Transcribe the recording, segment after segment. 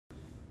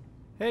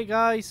Hey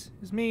guys,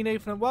 it's me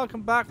Nathan and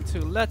welcome back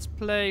to Let's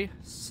Play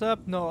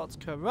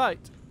Subnautica. Right,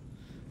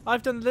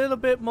 I've done a little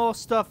bit more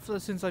stuff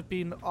since I've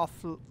been off,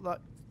 like,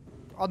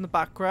 on the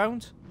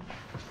background.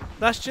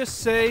 Let's just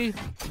say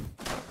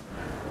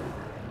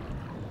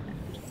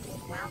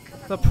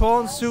the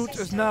prawn suit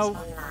is now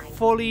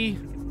fully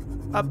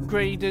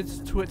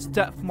upgraded to its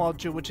depth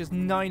module, which is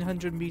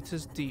 900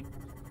 meters deep.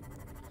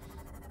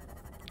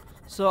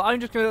 So I'm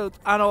just gonna,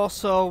 and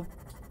also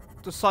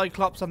the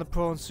Cyclops and the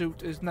prawn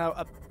suit is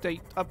now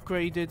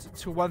upgraded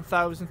to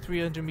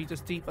 1,300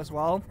 meters deep as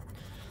well.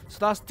 So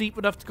that's deep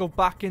enough to go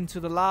back into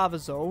the lava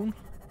zone.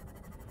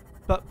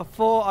 But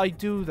before I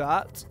do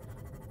that,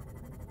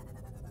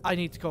 I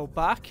need to go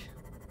back.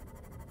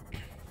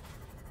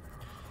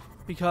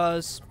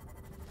 Because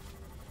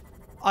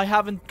I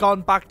haven't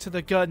gone back to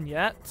the gun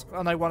yet,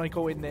 and I want to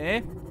go in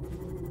there.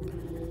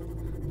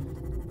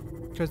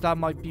 Because that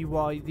might be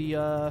why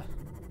the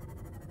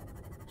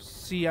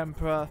Sea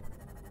Emperor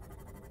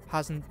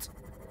hasn't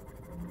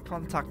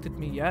contacted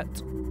me yet,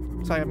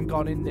 so I haven't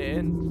gone in there,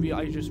 and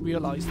I just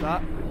realised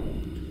that.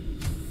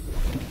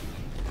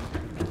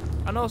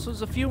 And also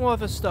there's a few more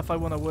other stuff I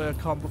want to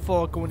work on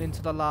before going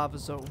into the lava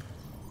zone.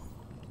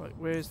 Right,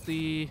 where's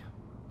the...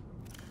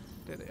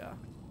 there they are.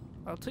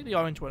 I'll take the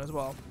orange one as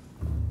well.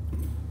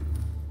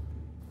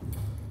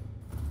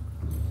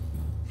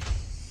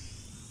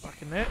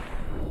 Back in there.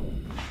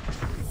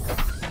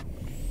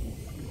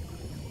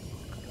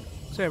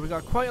 So yeah, we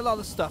got quite a lot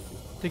of stuff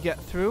to get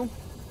through.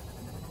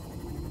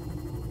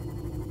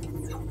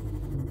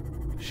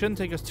 Shouldn't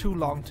take us too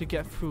long to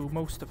get through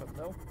most of them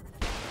though.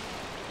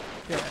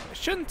 Yeah, it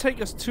shouldn't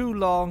take us too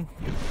long.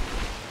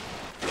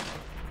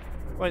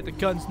 Right, the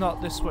gun's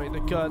not this way, the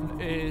gun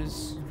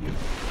is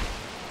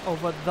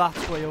over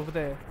that way over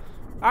there.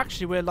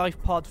 Actually where life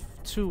pod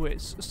 2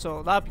 is,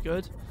 so that'd be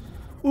good.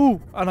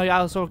 Ooh, and I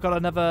also got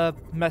another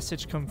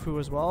message come through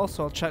as well,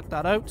 so I'll check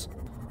that out.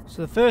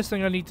 So the first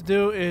thing I need to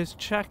do is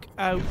check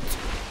out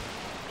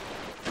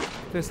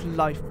this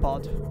life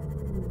pod.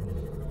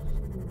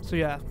 So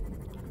yeah,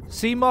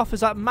 Seamoth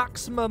is at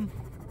maximum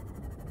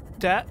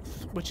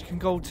depth, which can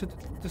go to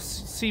the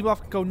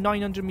Seamoth can go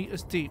 900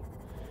 meters deep,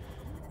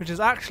 which is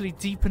actually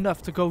deep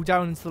enough to go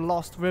down into the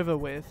Lost River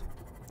with.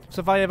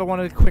 So if I ever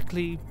want to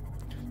quickly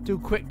do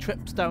quick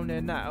trips down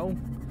there now,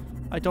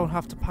 I don't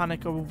have to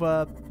panic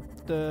over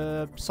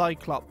the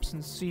Cyclops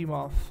and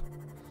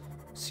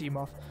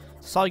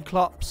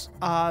Cyclops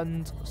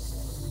and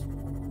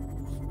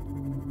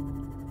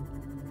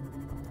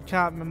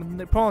can't remember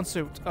the prawn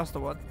suit. That's the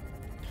one.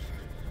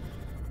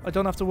 I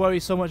don't have to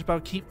worry so much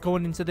about keep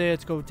going into there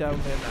to go down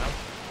there now.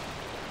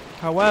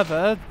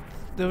 However,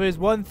 there is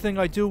one thing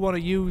I do want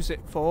to use it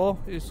for.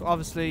 Is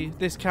obviously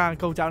this can't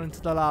go down into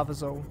the lava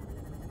zone.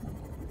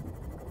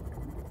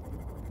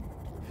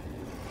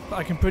 But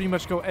I can pretty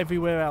much go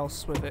everywhere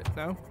else with it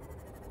now,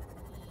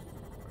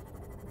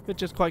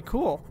 which is quite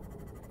cool.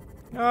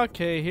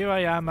 Okay, here I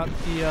am at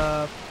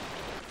the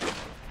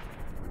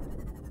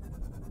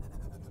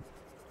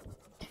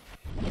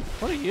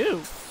what are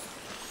you?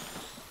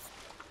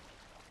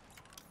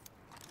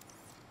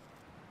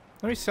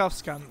 Let me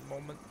self-scan a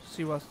moment,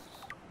 see what...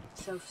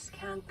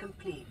 Self-scan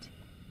complete.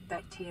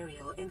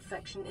 Bacterial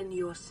infection in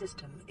your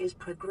system is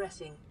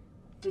progressing.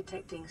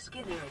 Detecting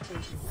skin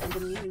irritation and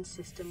immune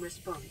system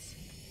response.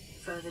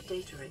 Further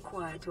data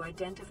required to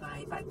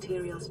identify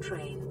bacterial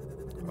strain.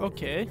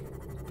 Okay.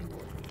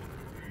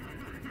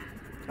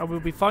 And we'll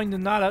be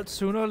finding that out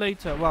sooner or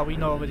later. Well, we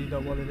already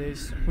know what it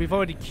is. We've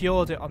already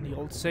cured it on the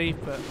old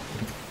save, but...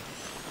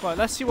 Right,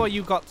 let's see what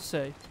you got to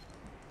say.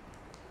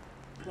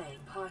 Playing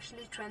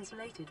partially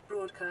translated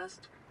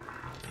broadcast.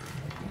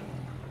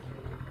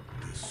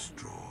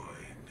 Destroyed.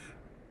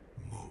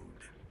 Mode.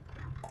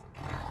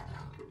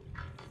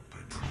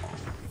 Patrol.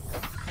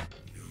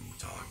 New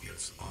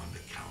targets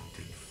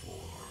unaccounted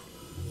for.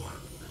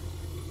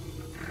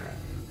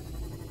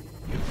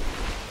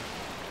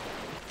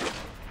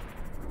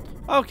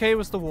 1. Okay, it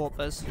was the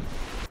Warpers.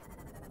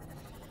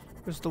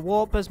 It was the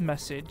Warpers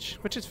message,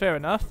 which is fair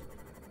enough.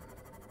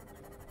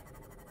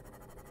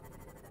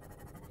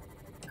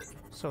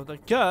 So the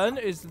gun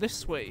is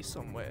this way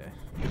somewhere.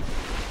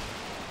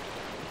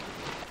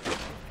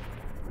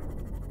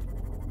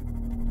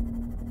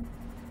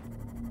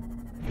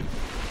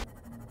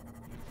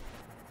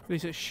 At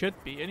least it should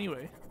be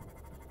anyway.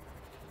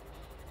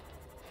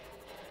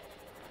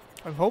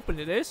 I'm hoping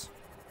it is.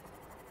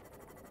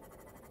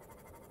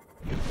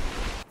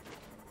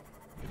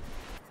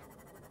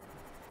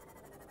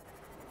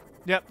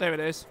 Yep, there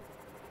it is.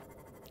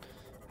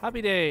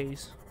 Happy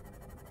days.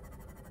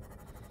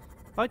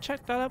 Have I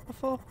checked that out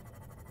before?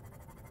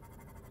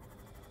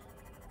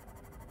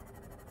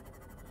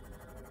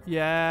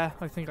 Yeah,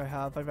 I think I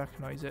have. I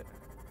recognize it.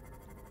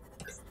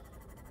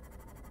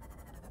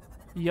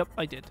 Yep,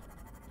 I did.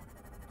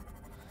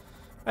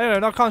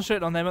 Anyway, not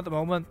concentrating on them at the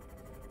moment.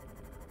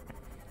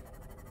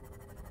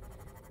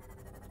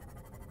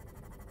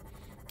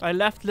 I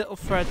left little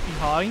Fred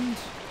behind,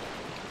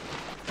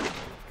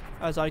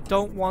 as I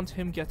don't want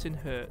him getting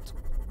hurt.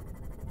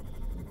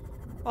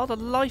 Oh, the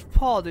life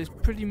pod is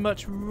pretty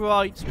much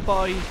right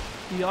by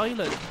the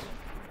island.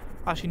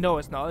 Actually, no,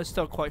 it's not. It's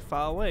still quite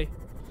far away.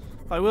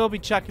 I will be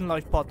checking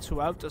life pod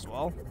 2 out as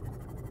well.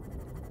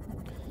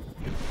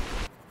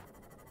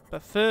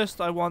 But first,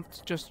 I want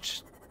to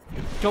just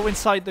go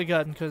inside the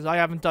gun, because I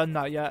haven't done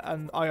that yet,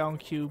 and ion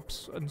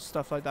cubes and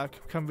stuff like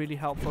that can really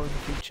helpful in the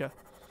future.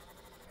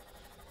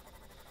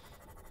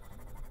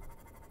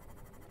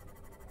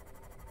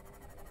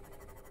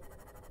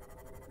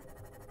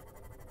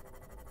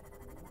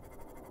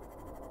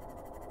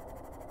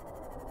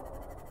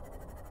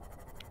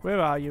 Where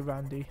are you,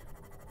 Randy?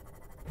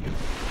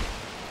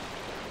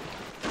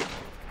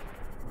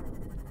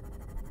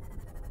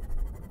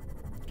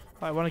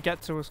 I want to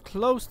get to as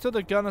close to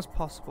the gun as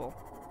possible.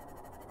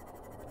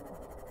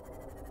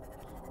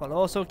 While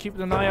also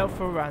keeping an eye out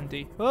for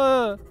Randy.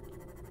 Ah!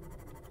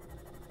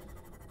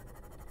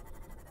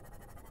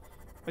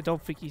 I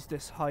don't think he's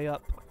this high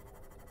up.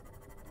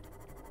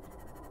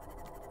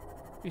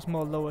 He's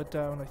more lower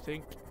down, I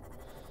think.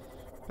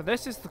 But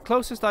this is the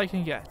closest I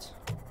can get.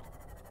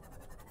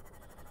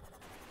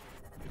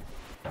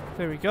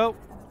 There we go.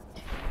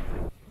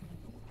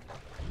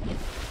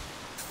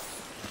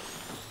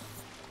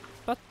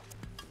 But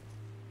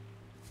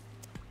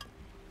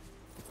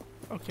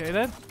okay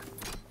then.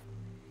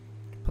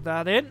 Put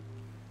that in.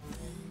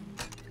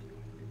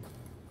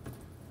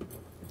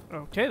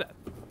 Okay then.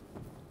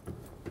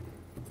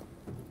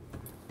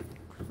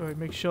 Alright,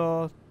 make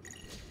sure.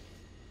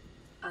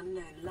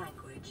 Unknown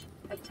language.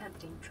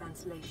 Attempting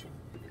translation.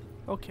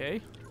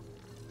 Okay.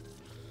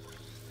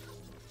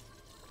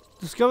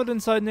 Discovered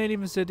inside an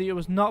alien facility, it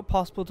was not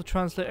possible to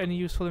translate any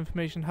useful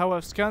information.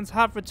 However, scans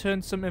have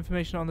returned some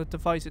information on the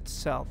device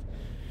itself.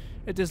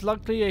 It is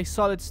likely a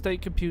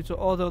solid-state computer,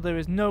 although there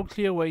is no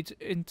clear way to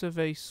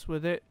interface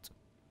with it.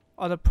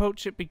 On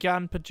approach, it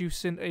began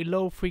producing a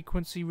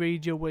low-frequency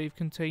radio wave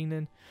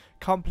containing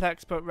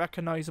complex but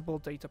recognizable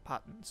data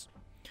patterns.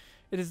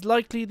 It is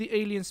likely the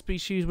alien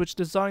species which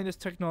designed this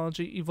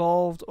technology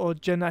evolved or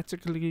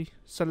genetically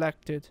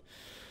selected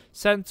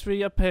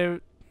sensory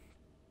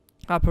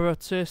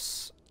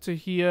apparatus to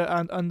hear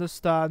and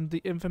understand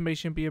the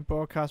information being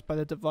broadcast by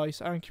the device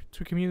and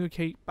to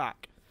communicate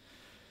back.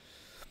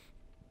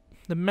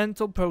 The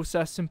mental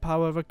processing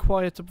power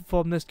required to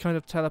perform this kind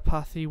of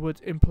telepathy would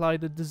imply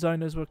the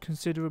designers were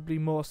considerably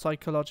more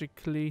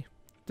psychologically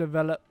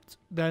developed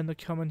than the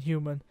common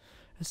human.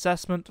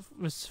 Assessment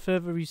with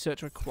further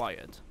research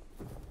required.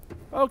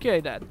 Okay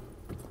then.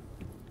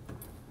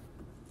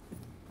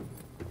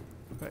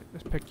 Right,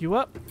 let's pick you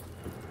up.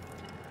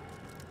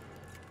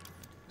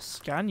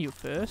 Scan you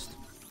first.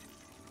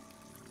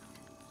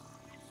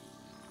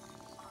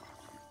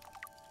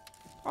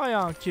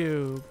 Ion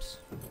cubes.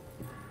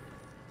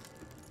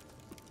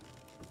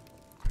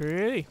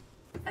 Pretty.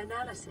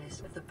 Analysis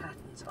of the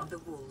patterns on the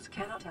walls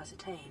cannot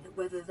ascertain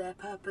whether their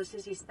purpose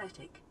is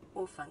aesthetic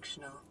or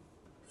functional.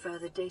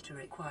 Further data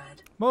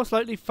required. Most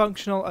likely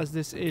functional, as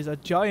this is a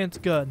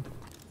giant gun.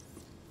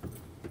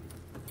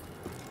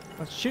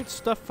 Let's shoot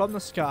stuff from the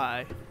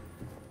sky.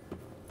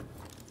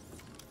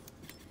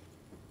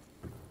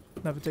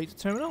 Another data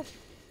terminal.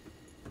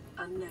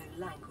 Unknown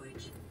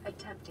language.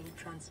 Attempting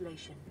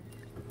translation.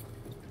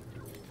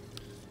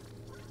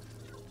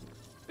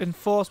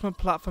 Enforcement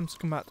platform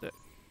schematic.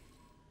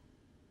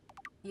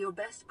 Your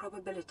best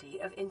probability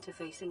of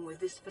interfacing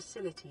with this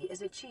facility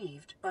is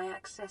achieved by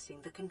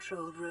accessing the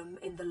control room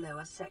in the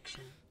lower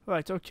section.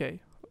 Right,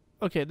 okay.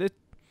 Okay, this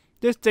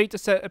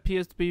dataset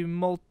appears to be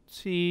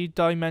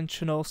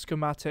multi-dimensional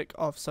schematic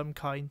of some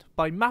kind.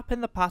 By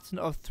mapping the pattern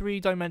of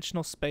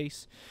three-dimensional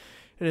space,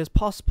 it is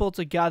possible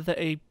to gather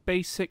a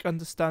basic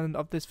understanding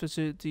of this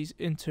facility's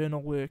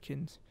internal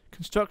workings.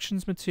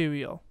 Constructions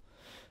material.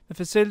 The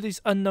facility's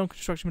unknown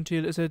construction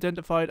material is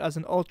identified as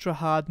an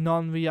ultra-hard,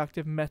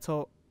 non-reactive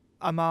metal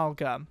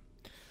amalgam.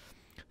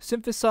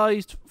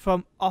 Synthesized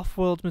from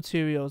off-world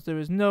materials, there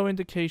is no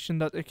indication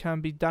that it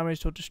can be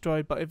damaged or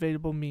destroyed by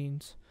available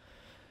means.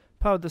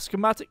 Power. The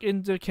schematic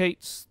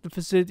indicates the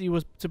facility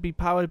was to be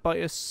powered by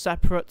a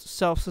separate,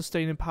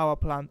 self-sustaining power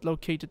plant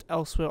located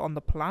elsewhere on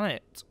the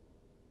planet.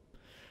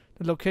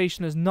 The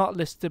location is not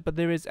listed, but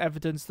there is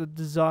evidence the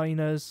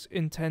designers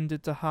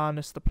intended to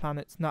harness the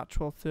planet's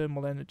natural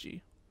thermal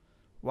energy.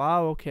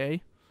 Wow,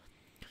 okay.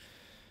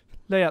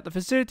 Layout. The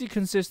facility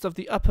consists of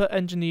the upper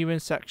engineering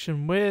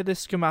section where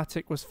this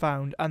schematic was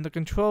found and the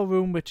control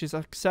room, which is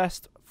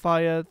accessed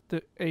via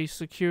a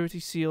security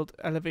sealed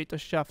elevator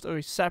shaft or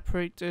a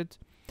separate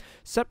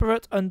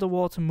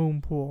underwater moon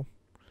pool.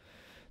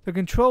 The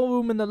control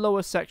room in the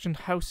lower section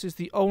houses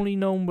the only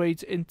known way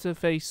to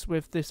interface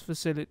with this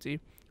facility.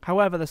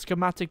 However, the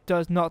schematic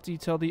does not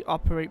detail the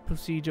operate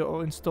procedure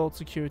or installed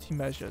security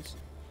measures.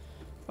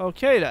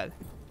 Okay then.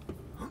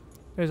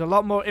 There's a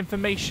lot more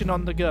information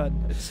on the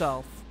gun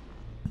itself.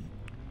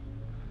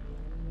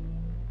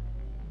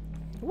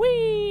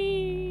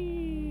 Whee!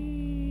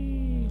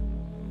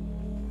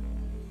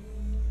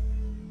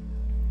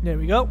 There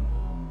we go.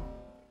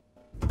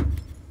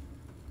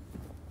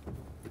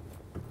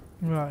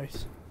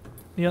 Right.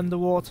 The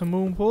underwater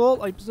moon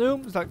pool, I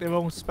presume, is like their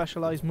own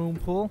specialized moon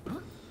pool.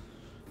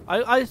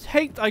 I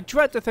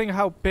dread to think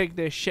how big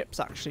their ships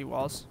actually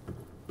was.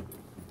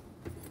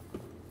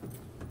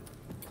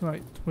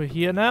 Right, we're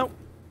here now.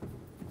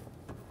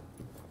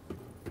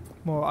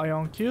 More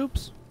ion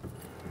cubes.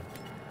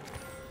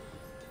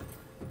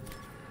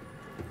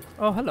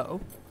 Oh,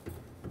 hello.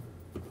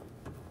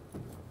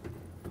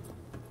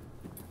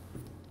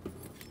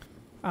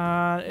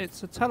 And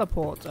it's a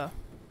teleporter.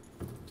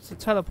 It's a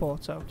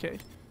teleporter, okay.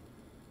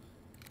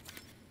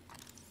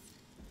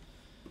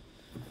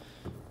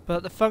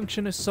 But the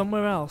function is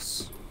somewhere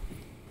else.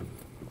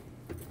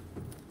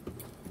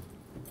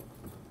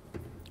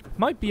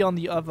 Might be on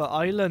the other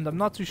island. I'm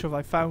not too sure if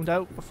I found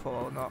out before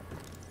or not.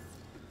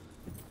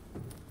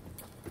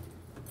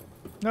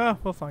 No,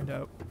 we'll find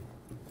out.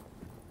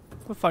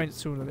 We'll find it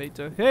sooner or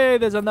later. Hey,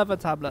 there's another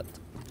tablet.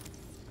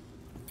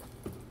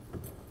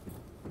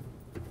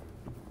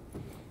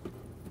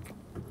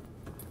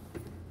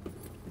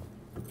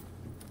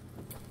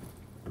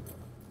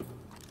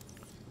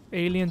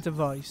 Alien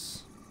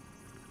device.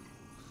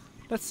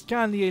 Let's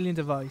scan the alien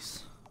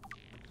device.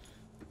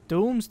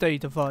 Doomsday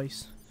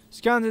device.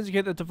 Scans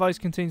indicate the device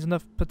contains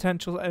enough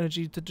potential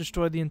energy to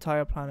destroy the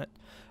entire planet,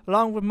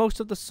 along with most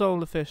of the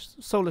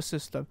solar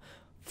system.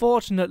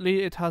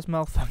 Fortunately, it has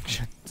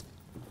malfunctioned.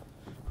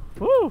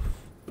 Woo!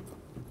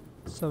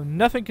 So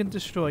nothing can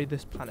destroy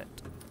this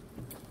planet.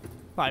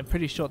 Well, I'm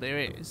pretty sure there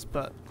is,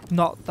 but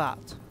not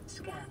that.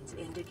 Scans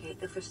indicate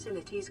the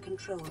facility's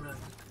control room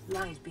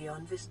lies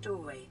beyond this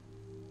doorway.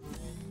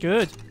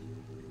 Good.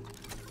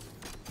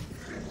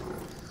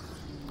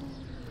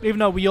 Even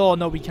though we all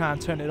know we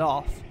can't turn it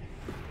off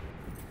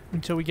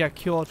until we get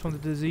cured from the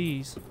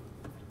disease.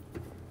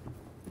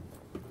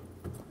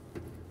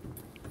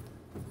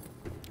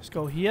 Let's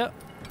go here.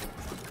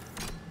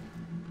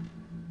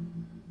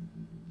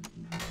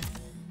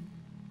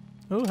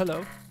 Oh,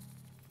 hello.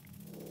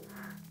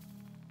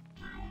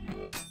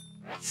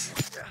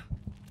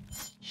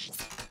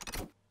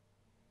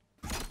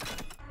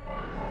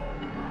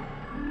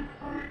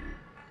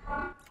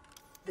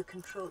 The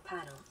control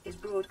panel is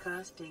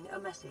broadcasting a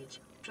message.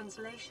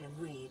 Translation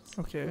reads,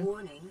 Okay.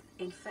 Warning,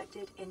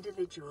 infected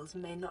individuals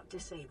may not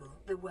disable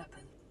the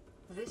weapon.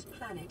 This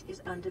planet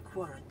is under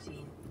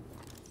quarantine.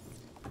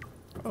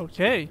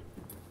 Okay.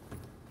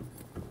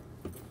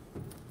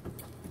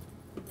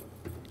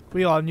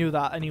 We all knew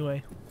that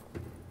anyway.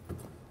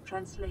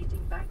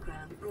 Translating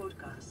background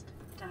broadcast.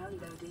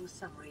 Downloading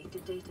summary to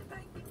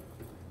databank.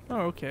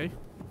 Oh, okay.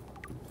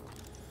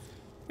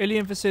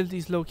 Alien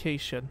facilities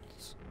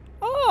locations.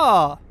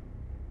 Ah!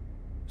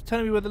 It's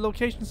telling me where the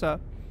locations are.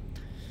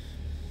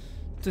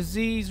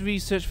 Disease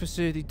research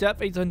facility. Depth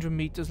 800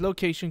 meters.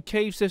 Location.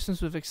 Cave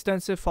systems with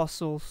extensive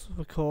fossils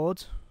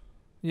record.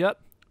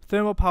 Yep.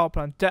 Thermal power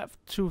plant. Depth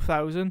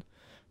 2000.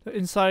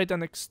 Inside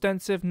an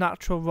extensive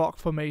natural rock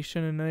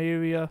formation in an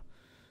area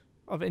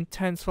of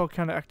intense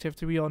volcanic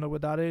activity. We all know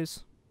what that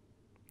is.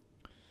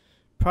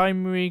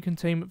 Primary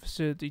containment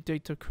facility.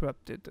 Data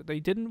corrupted. They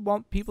didn't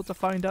want people to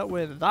find out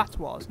where that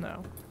was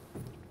now.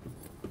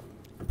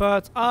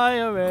 But I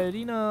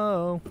already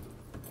know.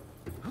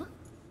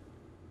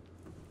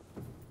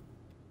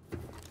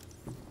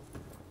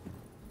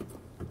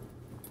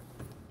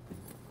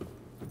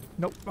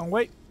 Nope, wrong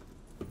way.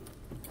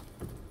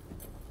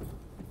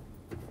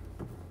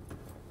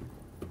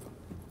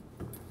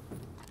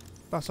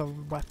 That's a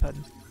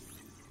weapon.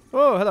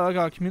 Oh, hello, I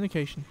got a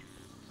communication.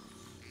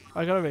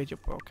 I got a radio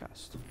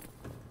broadcast.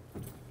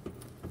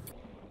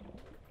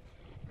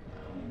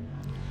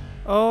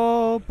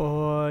 Oh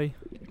boy.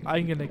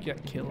 I'm gonna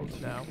get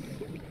killed now.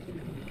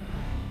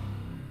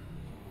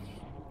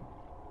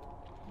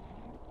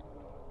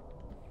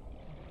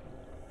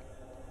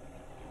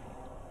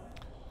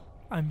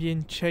 I'm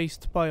being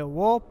chased by a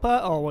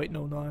warper. Oh wait,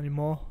 no, not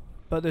anymore.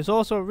 But there's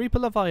also a Reaper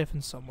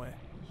Leviathan somewhere.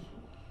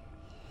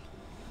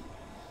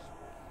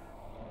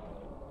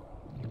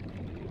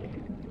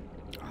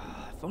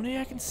 If only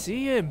I can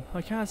see him.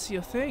 I can't see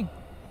a thing.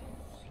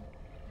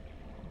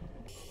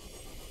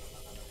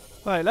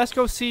 Right, let's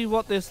go see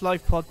what this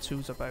Life Pod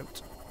 2's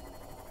about.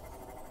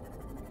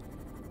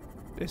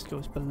 This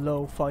goes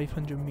below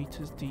 500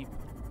 meters deep.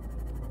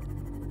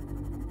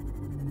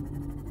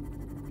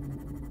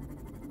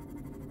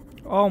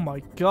 Oh my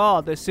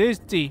god, this is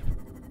deep.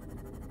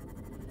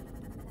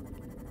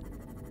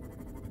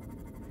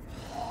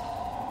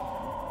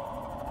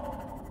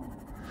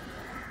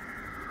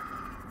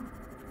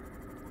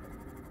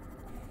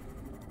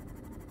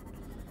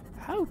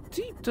 How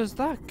deep does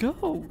that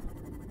go?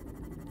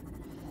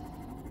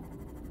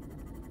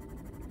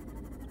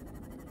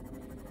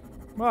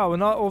 Wow, we're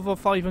not over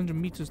 500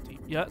 meters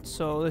deep yet,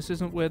 so this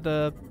isn't where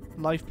the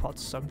life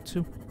pod's sunk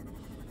to.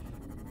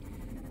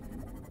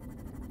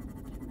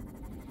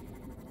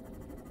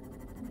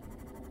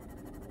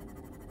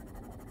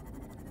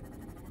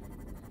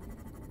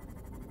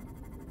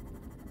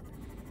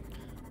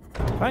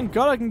 Thank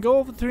God I can go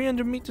over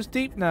 300 meters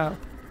deep now.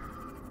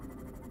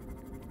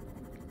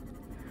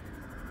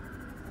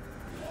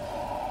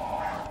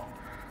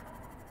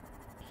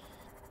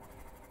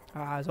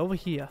 it's over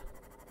here.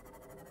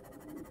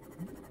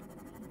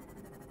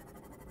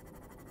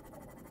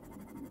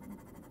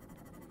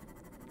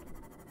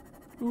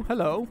 Ooh,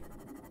 hello.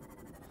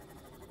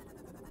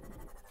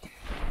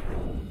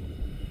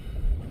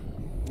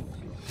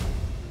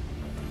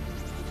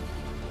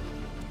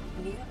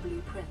 New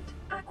blueprint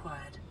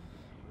acquired.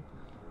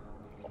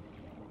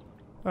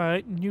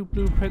 Alright, new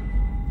blueprint.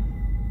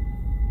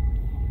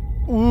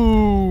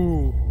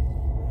 Ooh.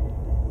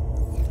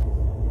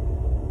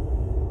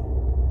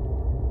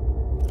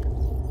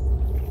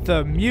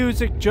 The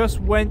music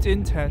just went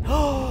intense.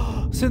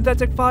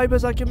 Synthetic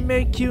fibers, I can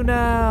make you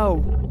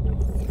now.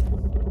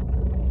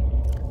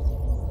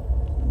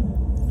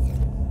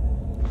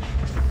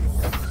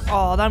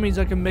 Oh, that means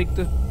I can make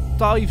the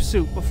dive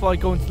suit before I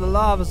go into the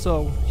lava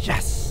zone.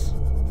 Yes!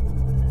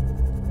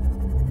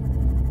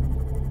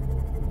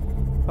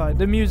 Right,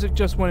 the music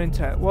just went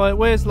intense.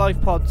 Where's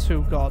Life Pod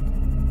 2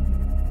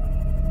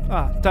 gone?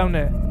 Ah, down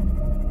there.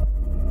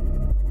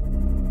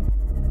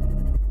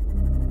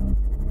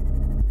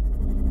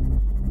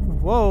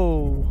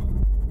 Whoa.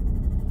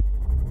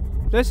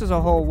 This is a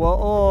whole world.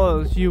 Oh,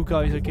 it's you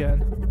guys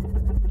again.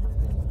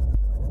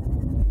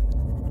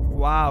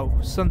 Wow,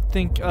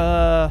 something,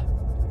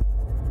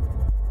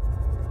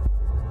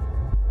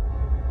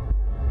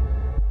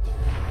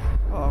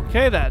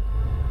 okay then.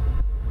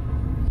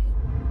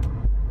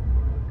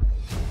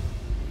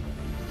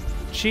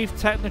 Chief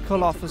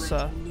Technical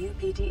Officer. New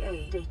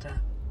PDA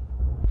data.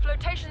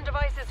 Flotation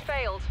devices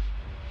failed.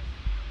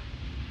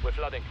 We're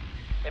flooding.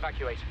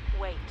 Evacuate.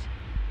 Wait.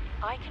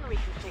 I can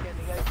reconfigure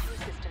the O2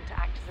 system to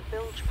act as a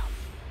bilge pump.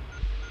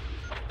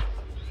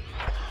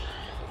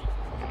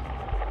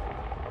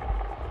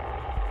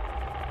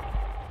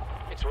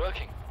 It's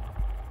working.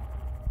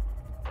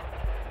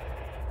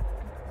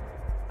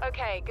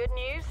 Okay, good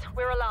news.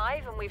 We're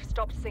alive and we've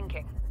stopped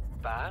sinking.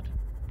 Bad?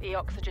 The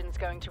oxygen's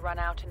going to run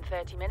out in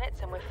 30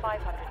 minutes and we're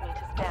 500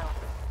 meters down.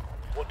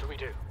 What do we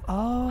do?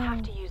 Oh. We'll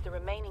have to use the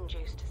remaining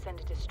juice to send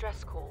a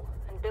distress call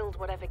and build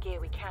whatever gear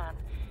we can.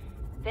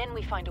 Then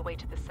we find a way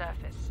to the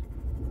surface.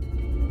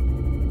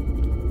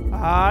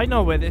 I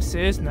know where this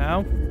is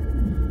now.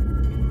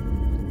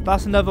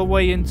 That's another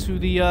way into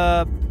the,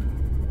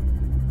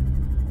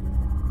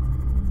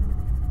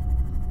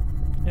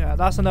 yeah,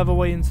 that's another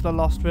way into the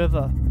Lost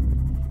River.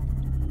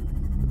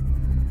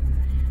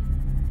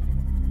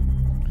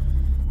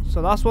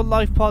 So that's what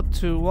Life Pod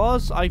 2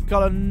 was. I've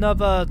got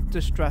another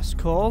distress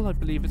call, I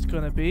believe it's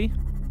going to be.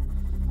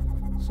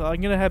 So I'm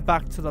going to head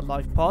back to the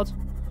Life Pod.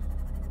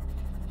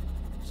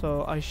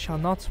 So I shall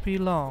not be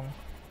long.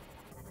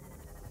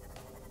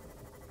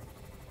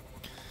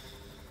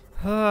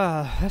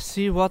 Let's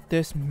see what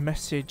this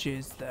message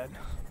is then.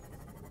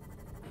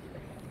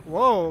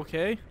 Whoa,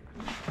 okay.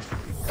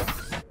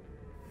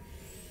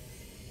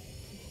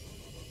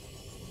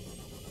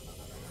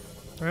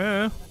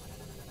 Yeah.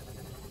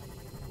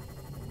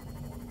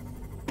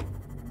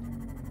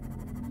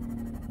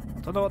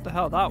 Don't know what the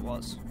hell that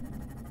was.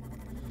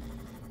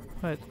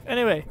 Right,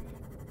 anyway.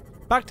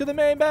 Back to the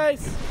main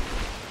base!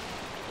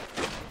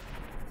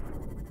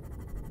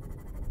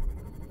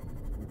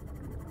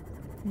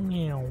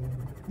 Meow.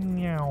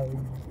 Meow.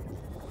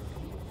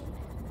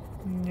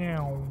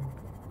 Meow.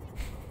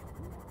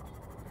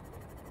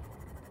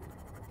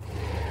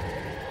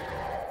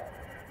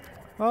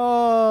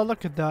 Oh,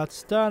 look at that.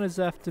 Stan is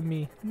after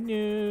me.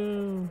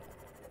 No.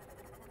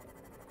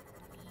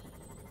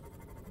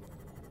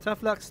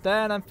 Tough luck,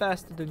 Stan. I'm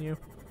faster than you.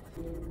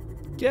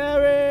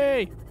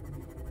 Gary!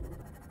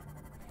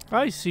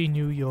 I see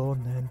you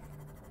yawn then.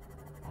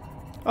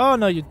 Oh,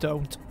 no, you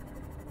don't.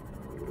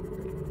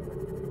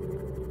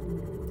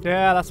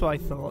 Yeah, that's what I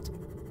thought.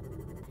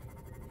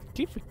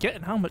 Keep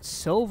forgetting how much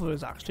silver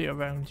is actually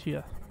around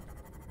here.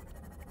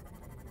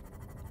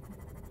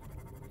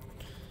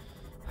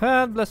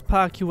 And let's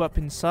park you up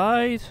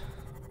inside.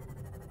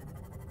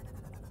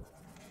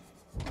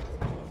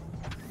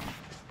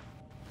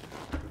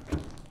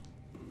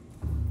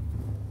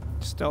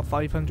 Still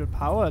 500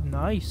 power,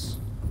 nice.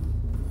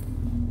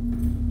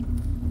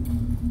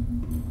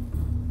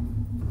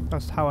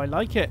 That's how I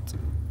like it.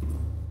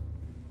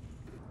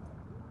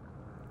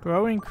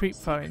 Growing creep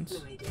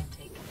vines.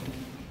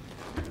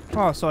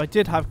 Oh, so I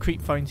did have creep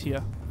vines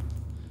here.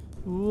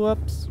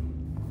 Whoops.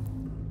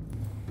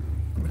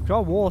 I've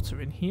got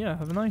water in here,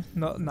 haven't I?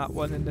 Not in that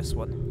one, in this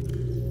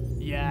one.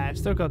 Yeah, I've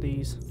still got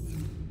these.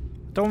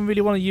 Don't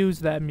really want to use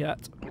them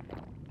yet.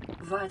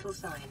 Vital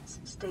signs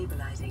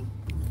stabilizing.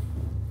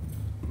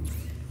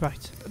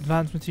 Right,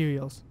 advanced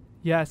materials.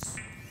 Yes.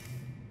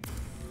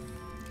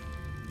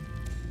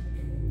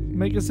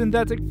 Make a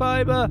synthetic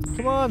fiber.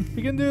 Come on,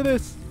 we can do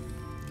this.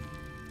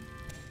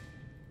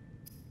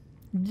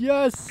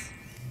 Yes.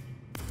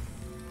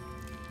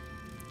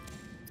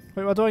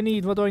 Wait, what do I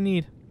need? What do I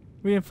need?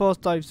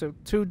 Reinforced dive suit.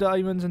 2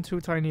 diamonds and 2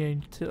 2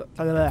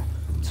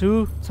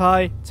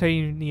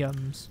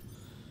 titaniums.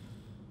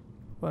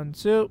 1,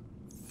 2.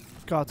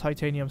 Got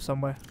titanium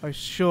somewhere. I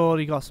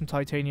surely got some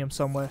titanium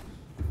somewhere.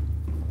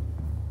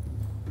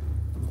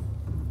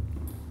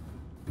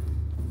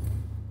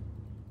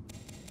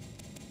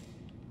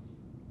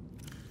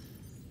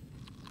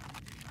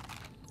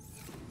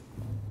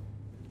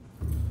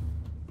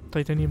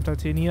 Titanium,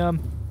 titanium.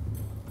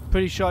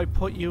 Pretty sure I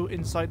put you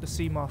inside the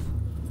sea moth.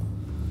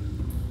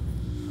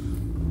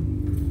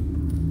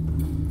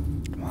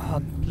 Come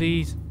on,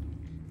 please.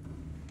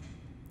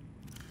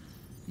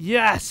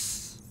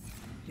 Yes!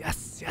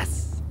 Yes,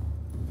 yes!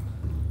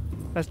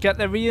 Let's get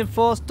the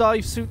reinforced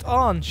dive suit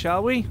on,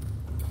 shall we?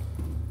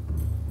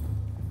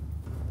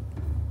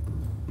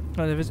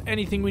 And if there's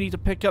anything we need to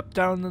pick up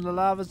down in the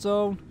lava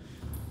zone,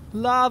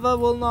 lava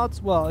will not...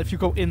 Well, if you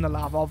go in the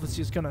lava,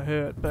 obviously it's going to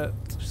hurt, but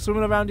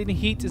swimming around in the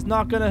heat is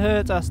not going to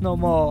hurt us no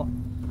more.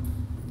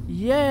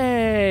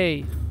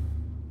 Yay!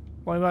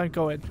 Where am I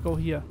going? Go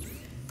here.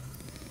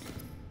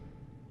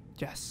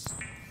 Yes.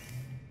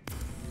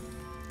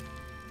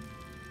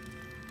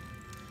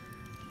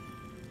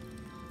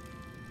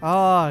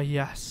 Ah,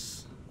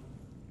 yes.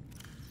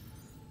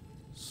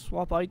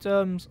 Swap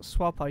items,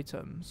 swap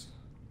items.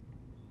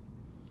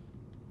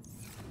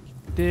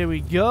 There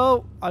we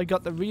go. I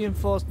got the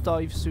reinforced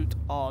dive suit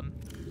on.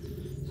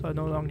 So I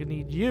no longer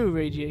need you,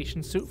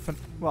 radiation suit. For,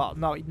 well,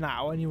 not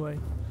now anyway.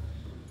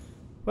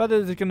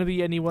 Whether there's going to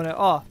be anyone...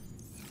 Oh.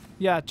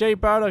 Yeah, Jay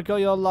Brown, I got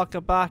your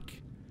locker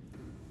back.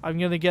 I'm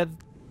going to get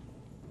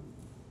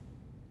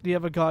the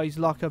other guy's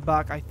locker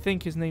back. I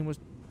think his name was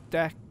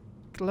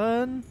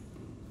Declan.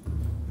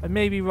 I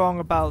may be wrong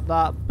about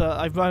that, but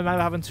I'm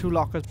having 2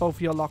 lockers. Both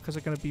of your lockers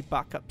are going to be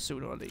back up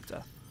sooner or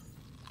later.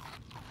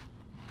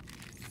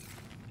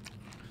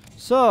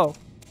 So,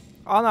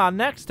 on our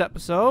next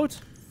episode,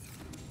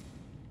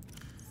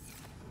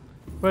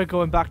 we're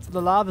going back to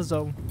the lava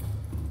zone.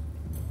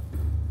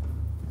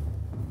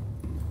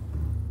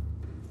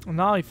 And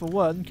I, for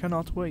one,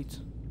 cannot wait.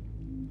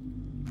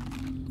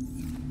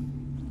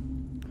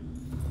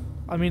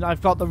 I mean,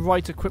 I've got the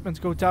right equipment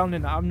to go down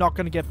in there. I'm not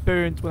going to get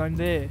burnt when I'm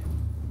there.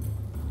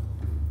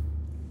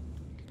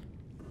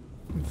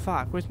 In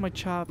fact, where's my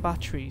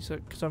batteries?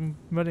 Because I'm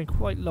running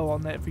quite low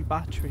on every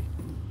battery.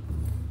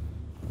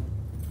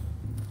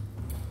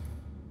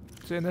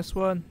 Is it in this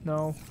one?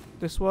 No.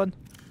 This one?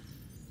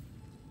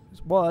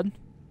 There's one.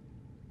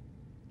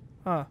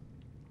 Huh.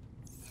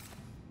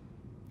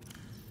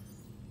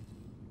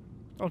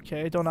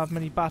 Okay, I don't have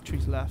many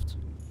batteries left.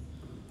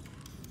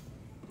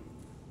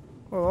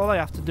 Well, all I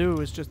have to do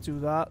is just do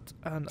that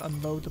and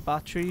unload the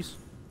batteries.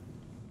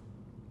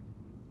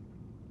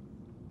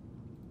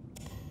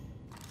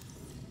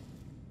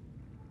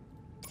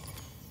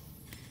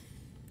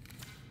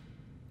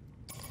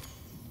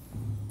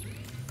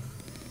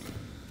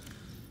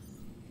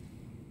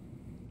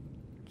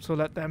 So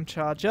let them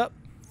charge up.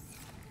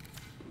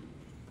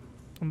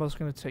 I'm just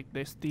going to take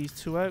these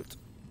 2 out,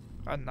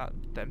 and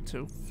them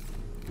 2.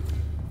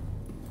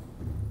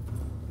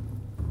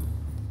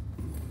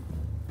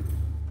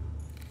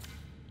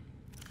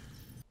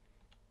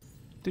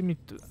 Didn't mean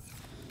to do that.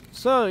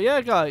 So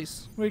yeah,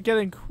 guys, we're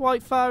getting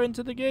quite far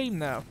into the game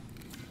now,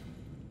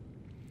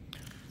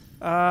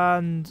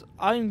 and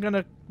I'm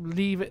gonna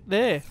leave it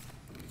there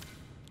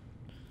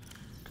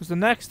because the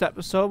next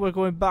episode we're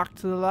going back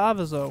to the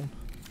lava zone.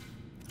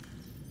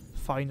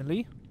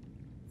 Finally.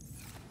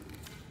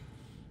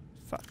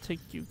 If I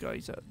take you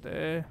guys out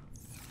there,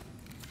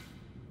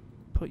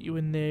 put you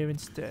in there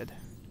instead.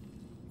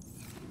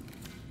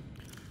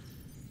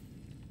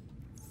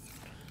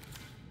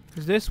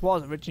 Because this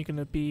was originally going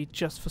to be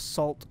just for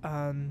salt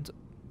and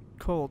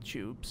coral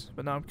tubes,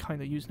 but now I'm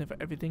kind of using it for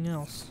everything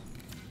else.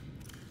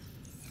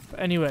 But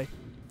anyway,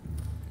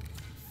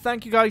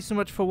 thank you guys so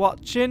much for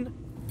watching.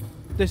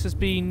 This has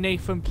been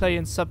Nathan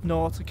playing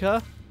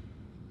Subnautica.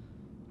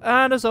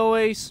 And as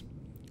always,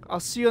 I'll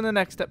see you on the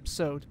next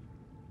episode.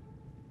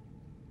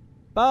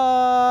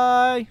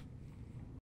 Bye!